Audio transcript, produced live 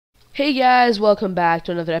Hey guys, welcome back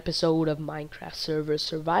to another episode of Minecraft Server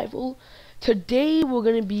Survival. Today we're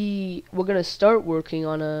gonna start working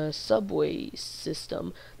on a subway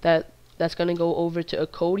system that's gonna go over to a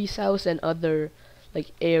Cody's house and other like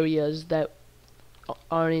areas that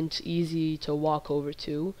aren't easy to walk over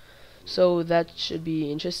to. So that should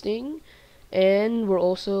be interesting. And we're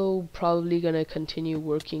also probably gonna continue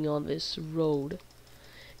working on this road.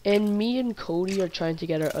 And me and Cody are trying to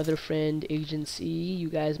get our other friend, AgentC. You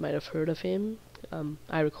guys might have heard of him.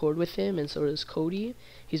 I record with him, and so does Cody.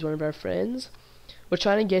 He's one of our friends. We're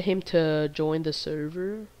trying to get him to join the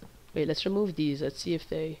server. Wait, let's remove these. Let's see if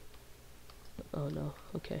they... Oh, no.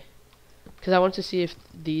 Okay. Because I want to see if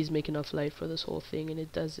these make enough light for this whole thing, and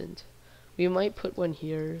it doesn't. We might put one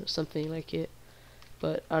here, something like it.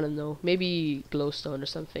 But, I don't know. Maybe glowstone or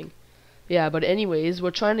something. Yeah, but anyways,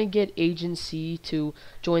 we're trying to get AgentC to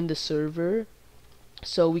join the server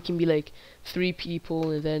so we can be like 3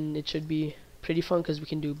 people, and then it should be pretty fun because we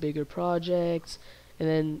can do bigger projects, and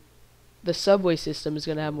then the subway system is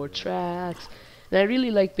gonna have more tracks. And I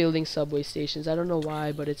really like building subway stations. I don't know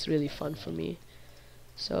why, but it's really fun for me.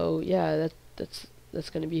 So yeah, that's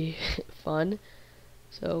gonna be fun.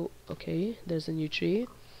 So okay, there's a new tree,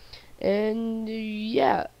 and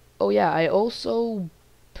yeah. Oh yeah, I also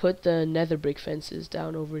put the nether brick fences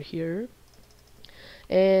down over here,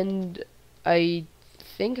 and I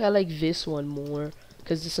think I like this one more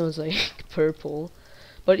because this one's like purple.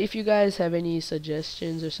 But if you guys have any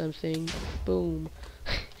suggestions or something, boom.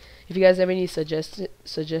 If you guys have any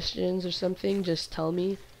suggestions or something, just tell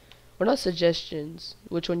me. Or not suggestions,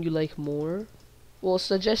 which one you like more. Well,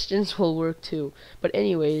 suggestions will work too, but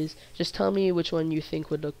anyways, just tell me which one you think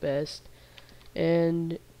would look best.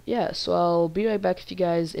 And yeah, so I'll be right back with you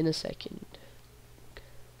guys in a second.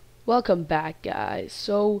 Welcome back, guys.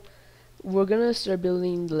 So we're gonna start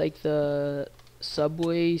building like the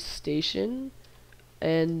subway station,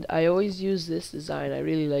 and I always use this design. I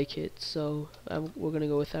really like it, so we're gonna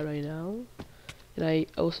go with that right now. And I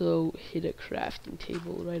also hit a crafting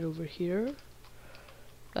table right over here.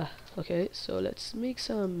 Okay, so let's make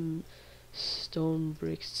some stone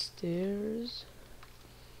brick stairs,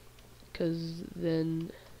 because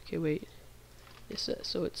then okay, wait. Yes,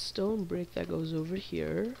 so it's stone brick that goes over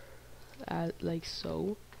here, like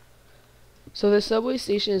so. So the subway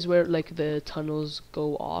station is where like the tunnels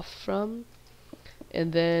go off from,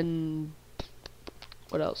 and then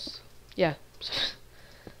what else? Yeah.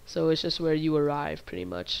 So it's just where you arrive, pretty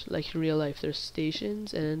much. Like in real life, there's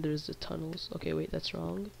stations and then there's the tunnels. Okay, wait, that's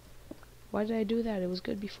wrong. Why did I do that? It was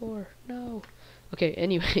good before. No. Okay,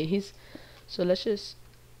 anyways, so let's just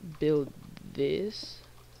build this.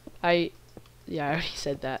 Yeah, I already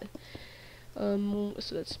said that. So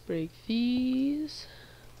let's break these,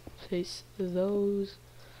 place those.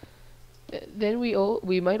 Then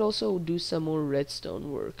we might also do some more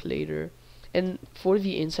redstone work later. And for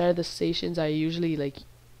the inside of the stations, I usually like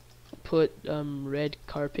put red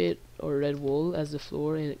carpet or red wool as the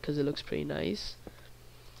floor in it because it looks pretty nice.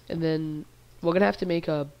 And then we're gonna have to make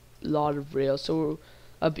a lot of rails, so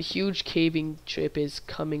a huge caving trip is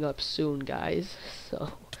coming up soon, guys.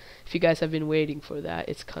 So if you guys have been waiting for that,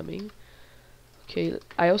 it's coming. Okay,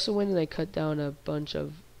 I also went and I cut down a bunch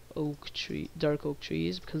of dark oak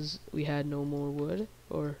trees because we had no more wood,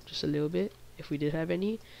 or just a little bit if we did have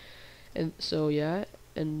any. And so yeah,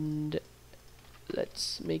 and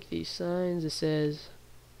let's make these signs. It says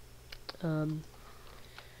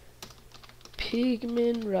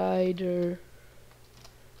Pigman Rider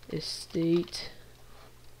Estate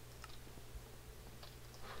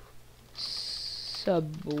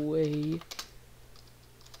Subway.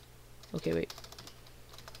 Okay, wait.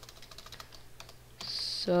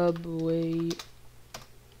 Subway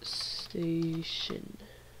station.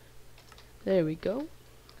 There we go.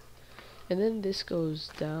 And then this goes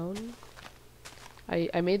down.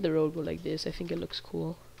 I made the road go like this. I think it looks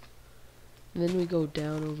cool. And then we go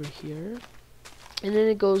down over here. And then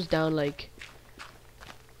it goes down like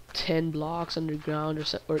 10 blocks underground,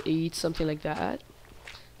 or 8, something like that.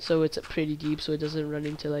 So it's pretty deep, so it doesn't run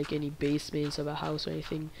into like any basements of a house or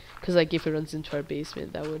anything. Because like if it runs into our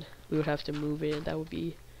basement, we would have to move it, and that would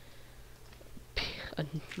be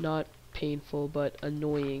not painful but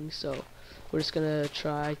annoying. So we're just gonna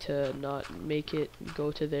try to not make it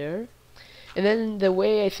go to there. And then the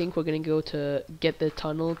way I think we're gonna go to get the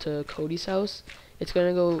tunnel to Cody's house, it's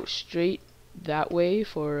gonna go straight that way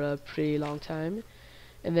for a pretty long time,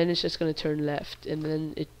 and then it's just gonna turn left, and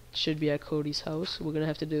then it should be at Cody's house. We're gonna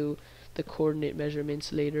have to do the coordinate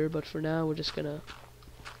measurements later, but for now we're just gonna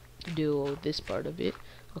do this part of it.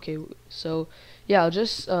 Okay, so yeah, I'll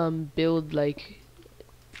just build like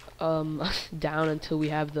down until we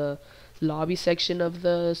have the lobby section of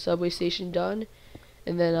the subway station done,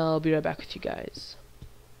 and then I'll be right back with you guys.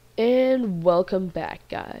 And welcome back,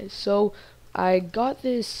 guys. So I got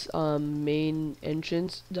this main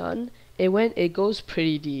entrance done. It goes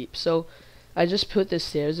pretty deep, so I just put the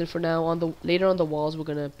stairs in for now. Later on the walls we're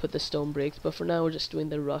gonna put the stone bricks, but for now we're just doing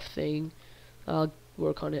the rough thing. I'll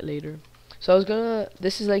work on it later. So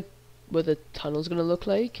this is like what the tunnel's gonna look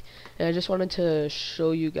like, and I just wanted to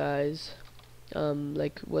show you guys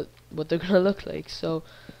like what they're gonna look like. So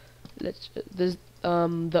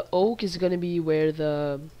the oak is gonna be where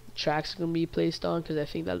the tracks are gonna be placed on, because I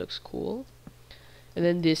think that looks cool. And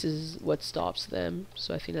then this is what stops them,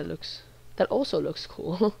 so I think that also looks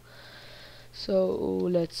cool. So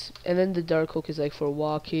and then the dark oak is like for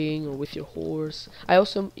walking or with your horse. I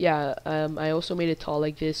also made it tall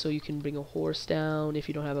like this so you can bring a horse down if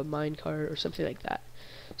you don't have a minecart or something like that.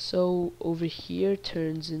 So over here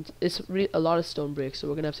turns into a lot of stone bricks, so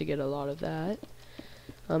we're gonna have to get a lot of that.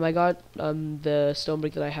 I got the stone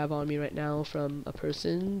brick that I have on me right now from a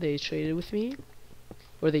person. They traded with me,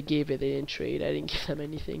 or they gave it. They didn't trade. I didn't give them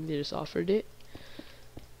anything. They just offered it.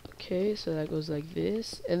 Okay, so that goes like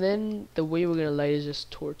this, and then the way we're gonna light is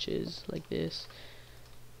just torches like this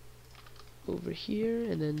over here,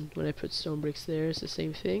 and then when I put stone bricks there, it's the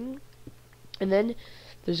same thing. And then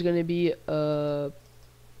there's gonna be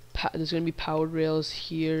powered rails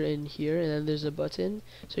here and here, and then there's a button,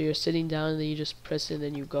 so you're sitting down and then you just press it and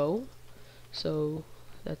then you go. So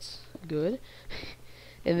that's good.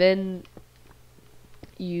 And then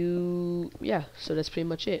so that's pretty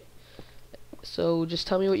much it. So just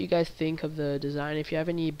tell me what you guys think of the design. If you have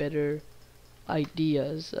any better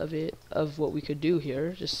ideas of what we could do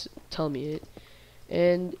here, just tell me it.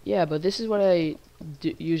 And yeah, but this is what I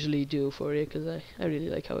usually do for it, because I really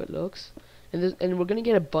like how it looks. And we're gonna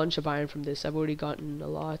get a bunch of iron from this. I've already gotten a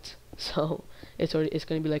lot, so it's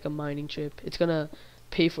gonna be like a mining trip. It's gonna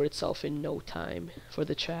pay for itself in no time for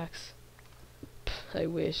the tracks. I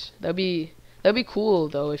wish. That'd be cool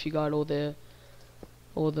though, if you got all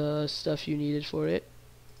the stuff you needed for it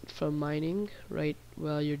from mining right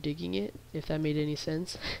while you're digging it, if that made any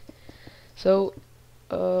sense. So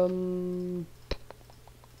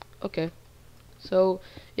okay, so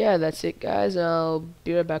yeah, that's it, guys. I'll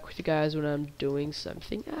be right back with you guys when I'm doing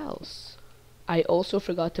something else. I also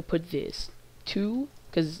forgot to put this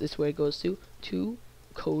because it's where it goes to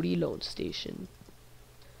Cody Lone Station.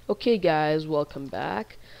 Okay guys, welcome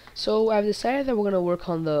back. So I've decided that we're gonna work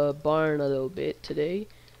on the barn a little bit today.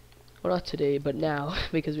 Well, not today, but now,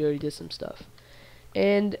 because we already did some stuff.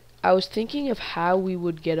 And I was thinking of how we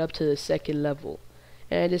would get up to the second level,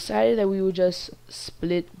 and I decided that we would just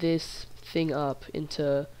split this thing up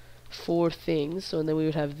into 4 things. So then we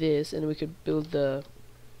would have this, and we could build the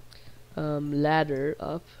ladder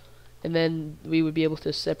up, and then we would be able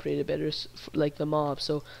to separate it better, like the mobs.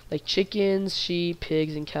 So like chickens, sheep,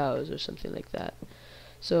 pigs, and cows, or something like that.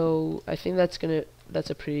 So I think that's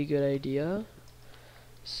a pretty good idea.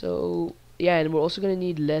 So yeah, and we're also gonna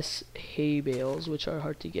need less hay bales, which are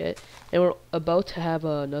hard to get, and we're about to have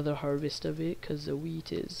another harvest of it, because the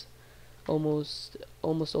wheat is almost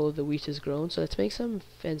all of the wheat is grown. So let's make some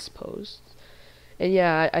fence posts. And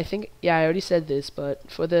yeah, I think I already said this,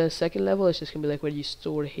 but for the second level, it's just gonna be like where you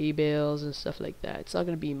store hay bales and stuff like that. It's not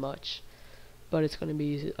gonna be much, but it's gonna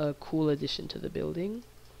be a cool addition to the building.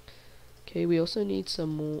 Okay, we also need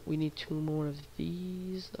some more. We need 2 more of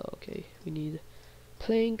these. Okay, we need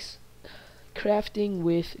planks. Crafting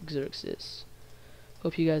with Xerxes.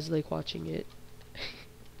 Hope you guys like watching it.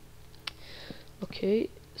 Okay,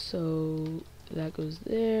 so that goes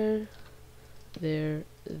there, there.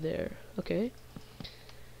 Okay.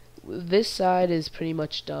 This side is pretty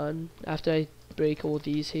much done. After I break all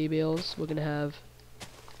these hay bales, we're gonna have.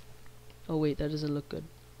 Oh wait, that doesn't look good.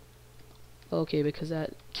 Okay, because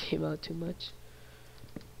that came out too much.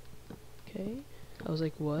 Okay, I was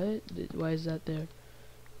like, what? Why is that there?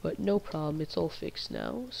 But no problem, it's all fixed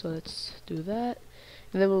now. So let's do that.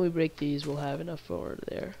 And then when we break these, we'll have enough for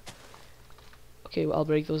there. Okay, well, I'll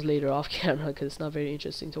break those later off camera, because it's not very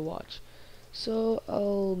interesting to watch. So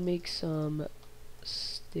I'll make some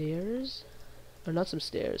stairs, or not some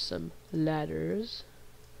stairs, some ladders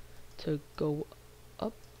to go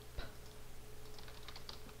up.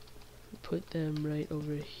 Put them right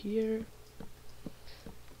over here,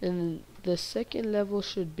 and the second level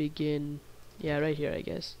should begin, yeah, right here, I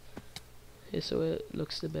guess. Yeah, so it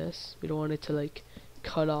looks the best. We don't want it to like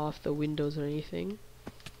cut off the windows or anything.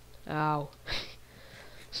 Ow.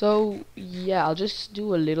 So yeah, I'll just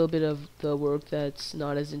do a little bit of the work that's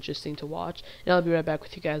not as interesting to watch, and I'll be right back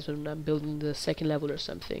with you guys when I'm building the second level or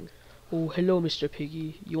something. Oh, hello, Mr.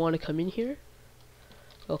 Piggy. You want to come in here?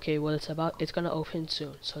 Okay, well, it's gonna open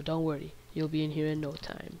soon, so don't worry. You'll be in here in no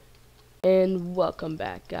time. And welcome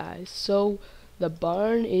back, guys. So the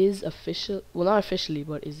barn is official, well, not officially,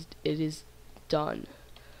 but it is done,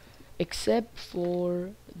 except for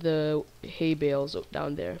the hay bales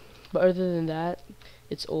down there. But other than that,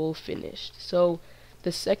 it's all finished. So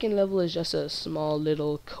the second level is just a small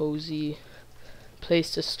little cozy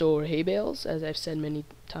place to store hay bales, as I've said many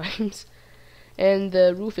times. And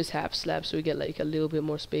the roof is half slab, so we get like a little bit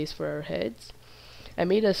more space for our heads. I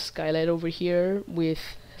made a skylight over here with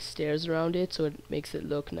stairs around it, so it makes it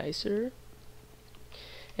look nicer.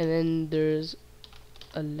 And then there's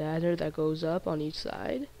a ladder that goes up on each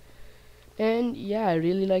side. And yeah, I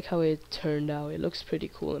really like how it turned out. It looks pretty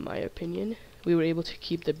cool in my opinion. We were able to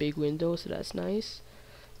keep the big window, so that's nice.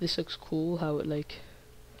 This looks cool, how it like,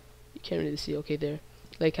 you can't really see, okay there,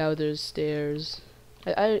 like how there's stairs.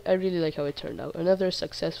 I really like how it turned out. Another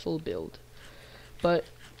successful build. But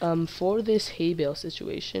for this hay bale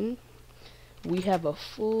situation, we have a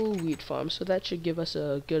full wheat farm, so that should give us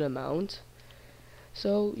a good amount.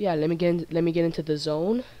 So yeah, let me get into the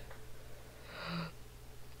zone.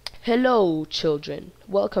 Hello, children.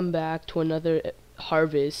 Welcome back to another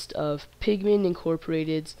harvest of Pigman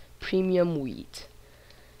Incorporated's premium wheat.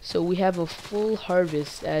 So we have a full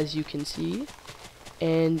harvest, as you can see,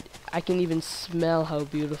 and I can even smell how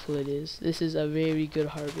beautiful it is. This is a very good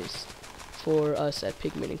harvest for us at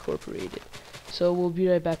Pigman Incorporated. So we'll be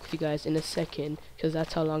right back with you guys in a second, because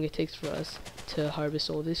that's how long it takes for us to harvest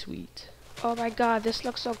all this wheat. Oh my god, this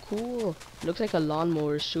looks so cool. It looks like a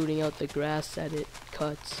lawnmower shooting out the grass that it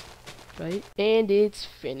cuts, right? And it's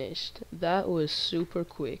finished. That was super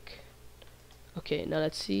quick. Okay, now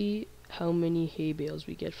let's see how many hay bales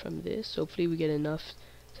we get from this. Hopefully we get enough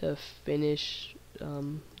to finish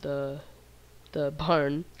the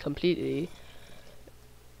barn completely.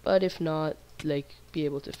 But if not, like, be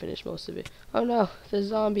able to finish most of it. Oh no, the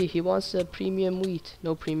zombie, he wants the premium wheat.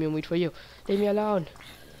 No premium wheat for you. Leave me alone.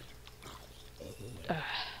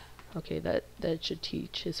 Okay, that should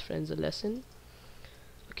teach his friends a lesson.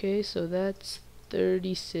 Okay, so that's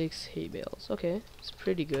 36 hay bales. Okay, it's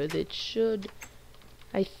pretty good. It should,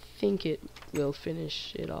 I think it will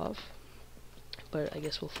finish it off, but I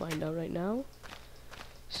guess we'll find out right now.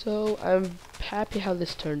 So I'm happy how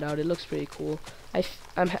this turned out. It looks pretty cool.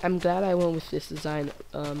 I'm glad I went with this design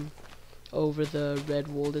over the red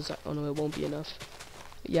wool design. Oh no, it won't be enough.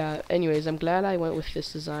 Yeah, anyways, I'm glad I went with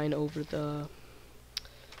this design over the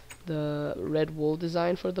red wool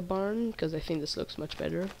design for the barn, because I think this looks much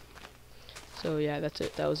better. So yeah, that's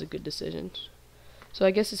it. That was a good decision. So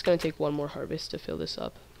I guess it's gonna take one more harvest to fill this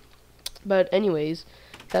up. But anyways,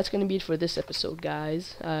 that's gonna be it for this episode,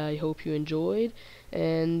 guys. I hope you enjoyed,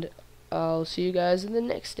 and I'll see you guys in the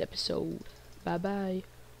next episode. Bye bye.